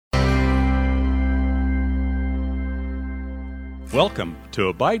Welcome to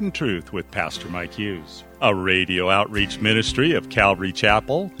Abide in Truth with Pastor Mike Hughes, a radio outreach ministry of Calvary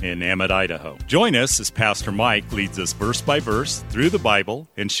Chapel in Emmett, Idaho. Join us as Pastor Mike leads us verse by verse through the Bible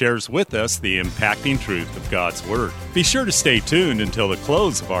and shares with us the impacting truth of God's Word. Be sure to stay tuned until the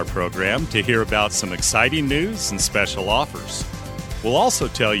close of our program to hear about some exciting news and special offers. We'll also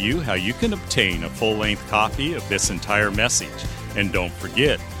tell you how you can obtain a full-length copy of this entire message. And don't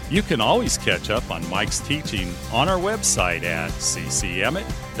forget, you can always catch up on Mike's teaching on our website at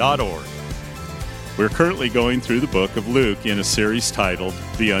ccemmett.org. We're currently going through the book of Luke in a series titled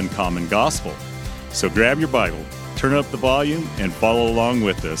The Uncommon Gospel. So grab your Bible, turn up the volume, and follow along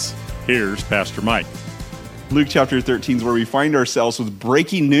with us. Here's Pastor Mike. Luke chapter 13 is where we find ourselves with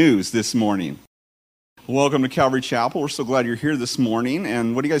breaking news this morning. Welcome to Calvary Chapel. We're so glad you're here this morning.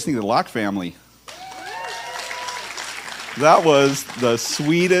 And what do you guys think of the Locke family? That was the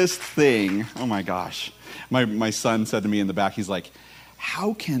sweetest thing. Oh my gosh. My son said to me in the back, he's like,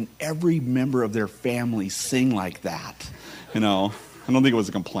 how can every member of their family sing like that? You know, I don't think it was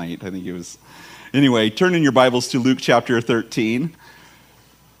a complaint. I think it was. Anyway, turn in your Bibles to Luke chapter 13.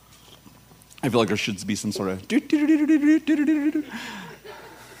 I feel like there should be some sort of...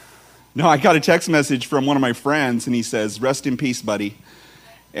 No, I got a text message from one of my friends, and he says, rest in peace, buddy.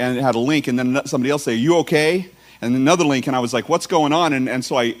 And it had a link, and then somebody else say, you okay? And another link, and I was like, what's going on? And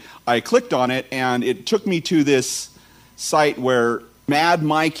so I clicked on it, and it took me to this site where Mad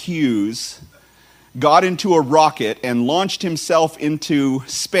Mike Hughes got into a rocket and launched himself into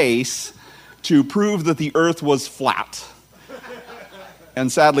space to prove that the Earth was flat.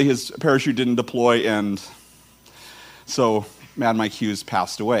 And sadly, his parachute didn't deploy, and so Mad Mike Hughes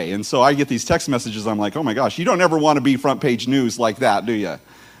passed away. And so I get these text messages, I'm like, oh my gosh, you don't ever want to be front page news like that, do you?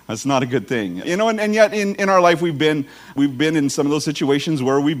 That's not a good thing. You know, and yet in our life we've been in some of those situations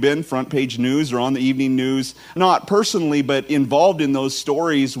where we've been front page news or on the evening news, not personally, but involved in those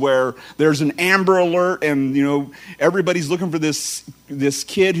stories where there's an Amber Alert and, you know, everybody's looking for this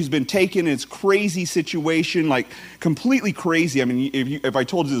kid who's been taken. It's crazy situation, like completely crazy. I mean, if I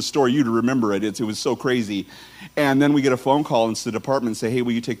told you the story, you'd remember it. It was so crazy. And then we get a phone call into the department and say, hey,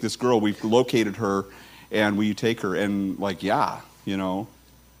 will you take this girl? We've located her, and will you take her? And like, yeah, you know.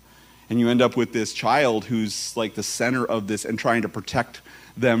 And you end up with this child who's like the center of this and trying to protect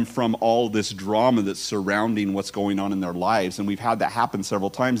them from all this drama that's surrounding what's going on in their lives. And we've had that happen several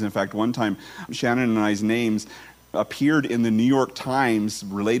times. In fact, one time, Shannon and I's names appeared in the New York Times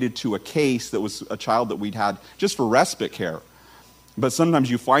related to a case that was a child that we'd had just for respite care. But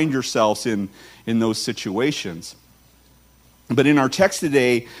sometimes you find yourselves in those situations. But in our text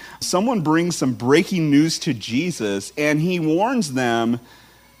today, someone brings some breaking news to Jesus, and he warns them,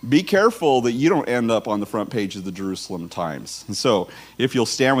 be careful that you don't end up on the front page of the Jerusalem Times. And so, if you'll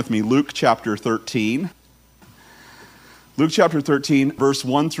stand with me, Luke chapter 13. Luke chapter 13, verse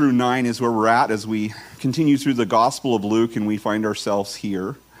 1 through 9 is where we're at as we continue through the Gospel of Luke, and we find ourselves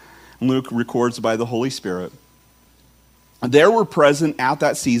here. Luke records by the Holy Spirit. There were present at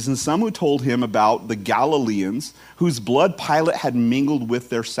that season some who told him about the Galileans, whose blood Pilate had mingled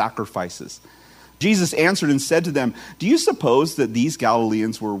with their sacrifices. Jesus answered and said to them, do you suppose that these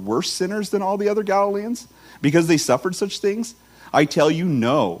Galileans were worse sinners than all the other Galileans because they suffered such things? I tell you,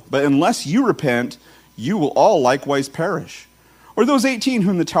 no. But unless you repent, you will all likewise perish. Or those 18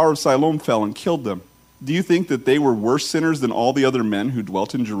 whom the Tower of Siloam fell and killed them, do you think that they were worse sinners than all the other men who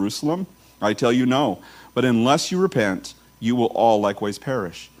dwelt in Jerusalem? I tell you, no. But unless you repent, you will all likewise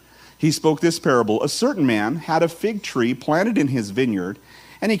perish. He spoke this parable. A certain man had a fig tree planted in his vineyard,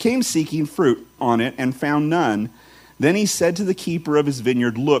 and he came seeking fruit on it and found none. Then he said to the keeper of his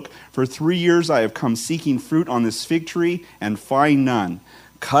vineyard, look, for 3 years I have come seeking fruit on this fig tree and find none.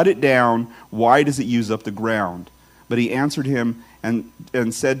 Cut it down. Why does it use up the ground? But he answered him and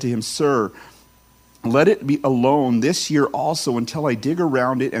said to him, sir, let it be alone this year also until I dig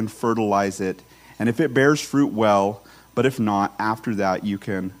around it and fertilize it. And if it bears fruit, well, but if not, after that you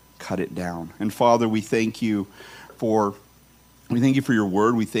can cut it down. And Father, we thank you for your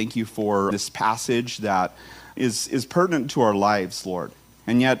word. We thank you for this passage that is pertinent to our lives, Lord.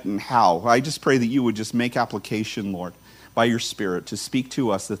 And yet, how? I just pray that you would just make application, Lord, by your Spirit to speak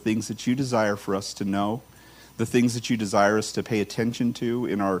to us the things that you desire for us to know, the things that you desire us to pay attention to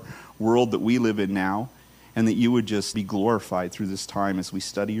in our world that we live in now, and that you would just be glorified through this time as we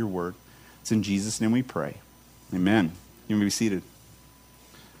study your word. It's in Jesus' name we pray. Amen. You may be seated.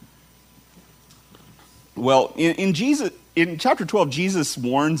 Well, in chapter 12, Jesus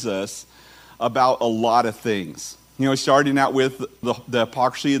warns us about a lot of things. Starting out with the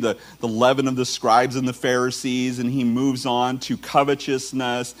hypocrisy, the leaven of the scribes and the Pharisees, and he moves on to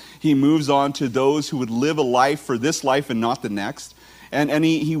covetousness. He moves on to those who would live a life for this life and not the next. And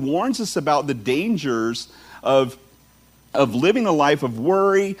he warns us about the dangers of living a life of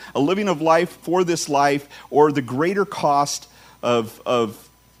worry, a living of life for this life, or the greater cost of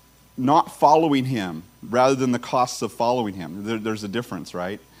not following him rather than the costs of following him. There's a difference,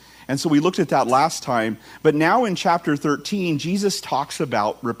 right? And so we looked at that last time. But now in chapter 13, Jesus talks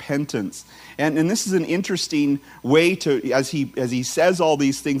about repentance. And this is an interesting way to, as he says all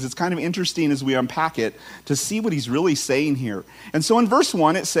these things, it's kind of interesting as we unpack it to see what he's really saying here. And so in verse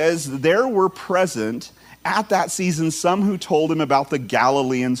 1, it says, there were present at that season some who told him about the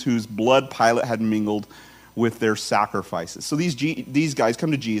Galileans whose blood Pilate had mingled with their sacrifices. So these guys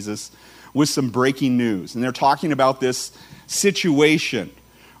come to Jesus with some breaking news. And they're talking about this situation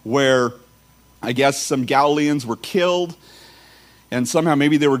where I guess some Galileans were killed, and somehow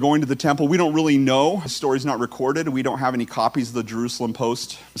maybe they were going to the temple. We don't really know. The story's not recorded. We don't have any copies of the Jerusalem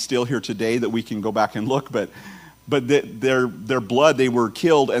Post still here today that we can go back and look, but their blood, they were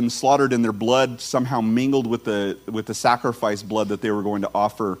killed and slaughtered, and their blood somehow mingled with the sacrifice blood that they were going to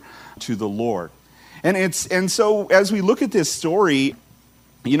offer to the Lord. And so as we look at this story,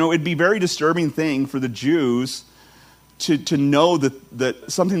 it'd be a very disturbing thing for the Jews to know that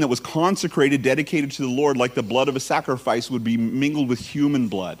something that was consecrated, dedicated to the Lord, like the blood of a sacrifice, would be mingled with human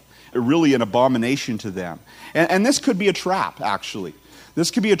blood. Really an abomination to them. And this could be a trap, actually.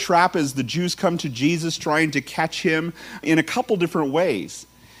 This could be a trap as the Jews come to Jesus trying to catch him in a couple different ways.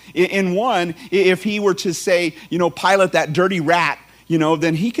 In one, if he were to say, Pilate, that dirty rat,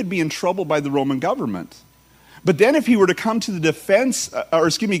 then he could be in trouble by the Roman government. But then if he were to come to the defense,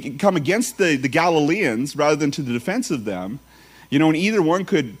 come against the Galileans rather than to the defense of them, and either one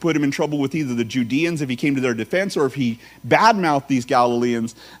could put him in trouble with either the Judeans if he came to their defense, or if he badmouthed these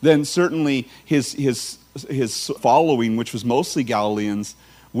Galileans, then certainly his following, which was mostly Galileans,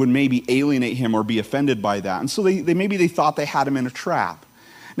 would maybe alienate him or be offended by that. And so they thought they had him in a trap.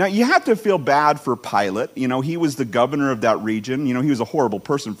 Now, you have to feel bad for Pilate. He was the governor of that region. He was a horrible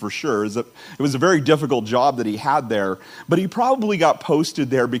person for sure. It was a very difficult job that he had there. But he probably got posted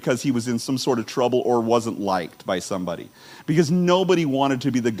there because he was in some sort of trouble or wasn't liked by somebody. Because nobody wanted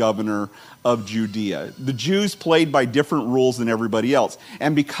to be the governor of Judea. The Jews played by different rules than everybody else.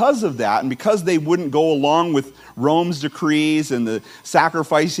 And because of that, and because they wouldn't go along with Rome's decrees and the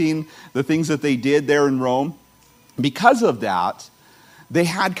sacrificing, the things that they did there in Rome, because of that, they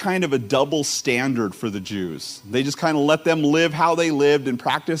had kind of a double standard for the Jews. They just kind of let them live how they lived and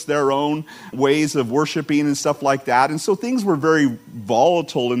practice their own ways of worshiping and stuff like that. And so things were very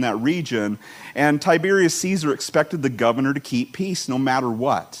volatile in that region. And Tiberius Caesar expected the governor to keep peace no matter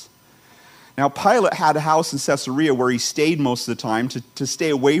what. Now, Pilate had a house in Caesarea where he stayed most of the time to stay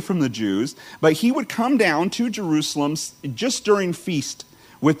away from the Jews. But he would come down to Jerusalem just during feast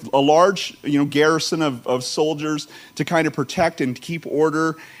with a large garrison of soldiers to kind of protect and keep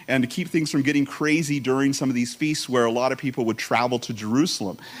order and to keep things from getting crazy during some of these feasts where a lot of people would travel to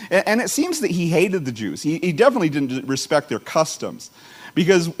Jerusalem. And it seems that he hated the Jews. He definitely didn't respect their customs,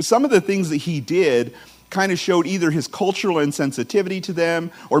 because some of the things that he did kind of showed either his cultural insensitivity to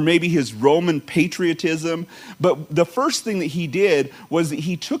them or maybe his Roman patriotism. But the first thing that he did was that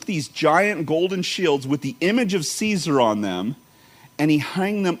he took these giant golden shields with the image of Caesar on them, and he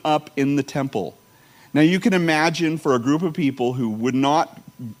hung them up in the temple. Now you can imagine for a group of people who would not,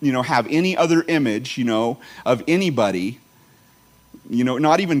 have any other image, of anybody,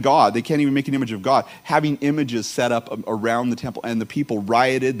 not even God, they can't even make an image of God, having images set up around the temple. And the people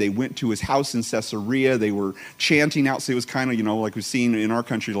rioted. They went to his house in Caesarea. They were chanting out. So it was kind of, like we've seen in our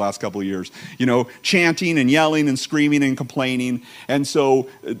country the last couple of years, chanting and yelling and screaming and complaining. And so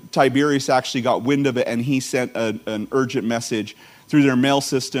Tiberius actually got wind of it, and he sent an urgent message through their mail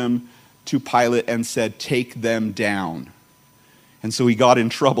system to Pilate and said, "Take them down." And so he got in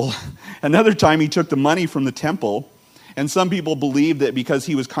trouble. Another time he took the money from the temple, and some people believe that because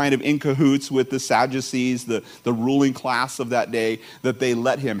he was kind of in cahoots with the Sadducees, the ruling class of that day, that they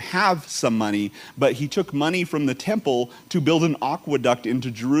let him have some money, but he took money from the temple to build an aqueduct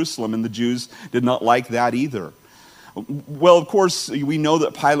into Jerusalem, and the Jews did not like that either. Well, of course, we know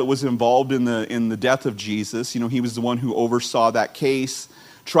that Pilate was involved in the death of Jesus. He was the one who oversaw that case,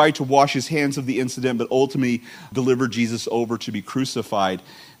 tried to wash his hands of the incident, but ultimately delivered Jesus over to be crucified.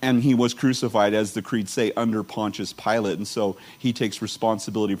 And he was crucified, as the creeds say, under Pontius Pilate. And so he takes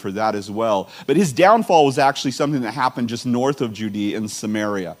responsibility for that as well. But his downfall was actually something that happened just north of Judea in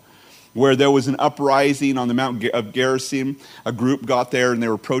Samaria. where there was an uprising on the Mount of Gerizim. A group got there and they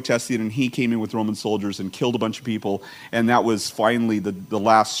were protesting, and he came in with Roman soldiers and killed a bunch of people, and that was finally the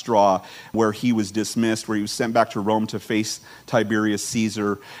last straw, where he was dismissed, where he was sent back to Rome to face Tiberius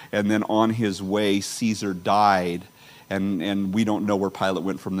Caesar, and then on his way, Caesar died, and we don't know where Pilate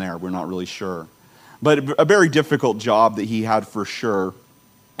went from there. We're not really sure. But a very difficult job that he had for sure.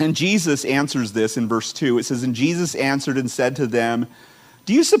 And Jesus answers this in verse 2. It says, "And Jesus answered and said to them,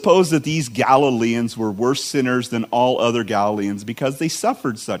 'Do you suppose that these Galileans were worse sinners than all other Galileans because they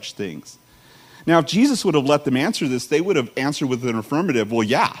suffered such things?'" Now, if Jesus would have let them answer this, they would have answered with an affirmative. Well,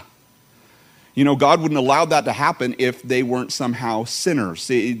 yeah. God wouldn't allow that to happen if they weren't somehow sinners.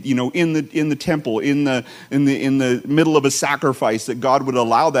 In the temple, in the middle of a sacrifice, that God would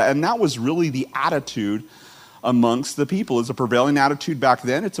allow that. And that was really the attitude amongst the people. It's a prevailing attitude back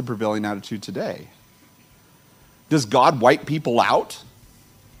then. It's a prevailing attitude today. Does God wipe people out?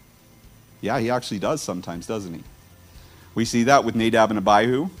 Yeah, he actually does sometimes, doesn't he? We see that with Nadab and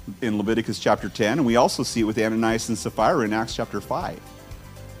Abihu in Leviticus chapter 10, and we also see it with Ananias and Sapphira in Acts chapter 5.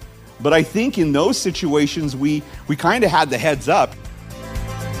 But I think in those situations, we kind of had the heads up.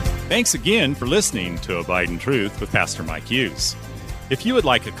 Thanks again for listening to Abide in Truth with Pastor Mike Hughes. If you would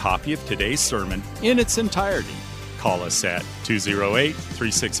like a copy of today's sermon in its entirety, call us at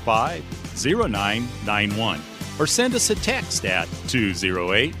 208-365-0991 or send us a text at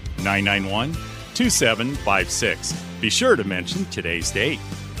 208-991-2756. Be sure to mention today's date.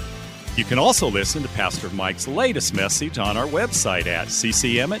 You can also listen to Pastor Mike's latest message on our website at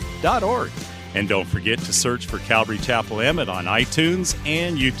ccemmett.org. And don't forget to search for Calvary Chapel Emmett on iTunes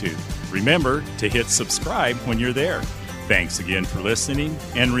and YouTube. Remember to hit subscribe when you're there. Thanks again for listening,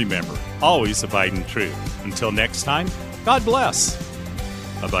 and remember, always abide in truth. Until next time, God bless.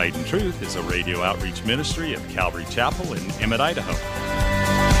 Abide in Truth is a radio outreach ministry of Calvary Chapel in Emmett, Idaho.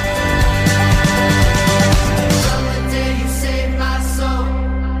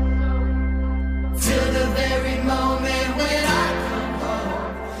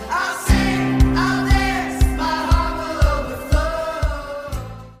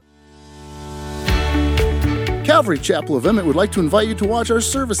 Calvary Chapel of Emmett would like to invite you to watch our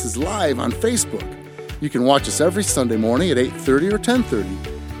services live on Facebook. You can watch us every Sunday morning at 8:30 or 10:30.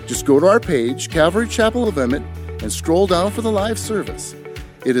 Just go to our page, Calvary Chapel of Emmett, and scroll down for the live service.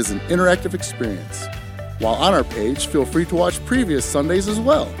 It is an interactive experience. While on our page, feel free to watch previous Sundays as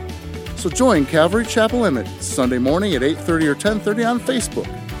well. So join Calvary Chapel Emmett Sunday morning at 8:30 or 10:30 on Facebook.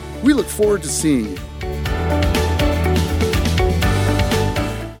 We look forward to seeing you.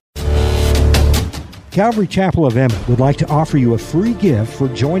 Calvary Chapel of Emmett would like to offer you a free gift for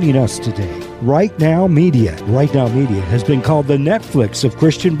joining us today. Right Now Media. Right Now Media has been called the Netflix of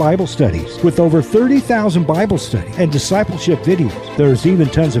Christian Bible studies. With over 30,000 Bible study and discipleship videos, there's even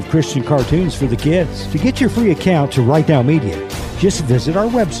tons of Christian cartoons for the kids. To get your free account to Right Now Media, just visit our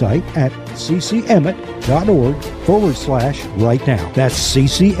website at ccemmett.org/right now. That's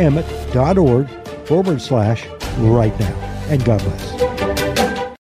ccemmett.org/right now. And God bless.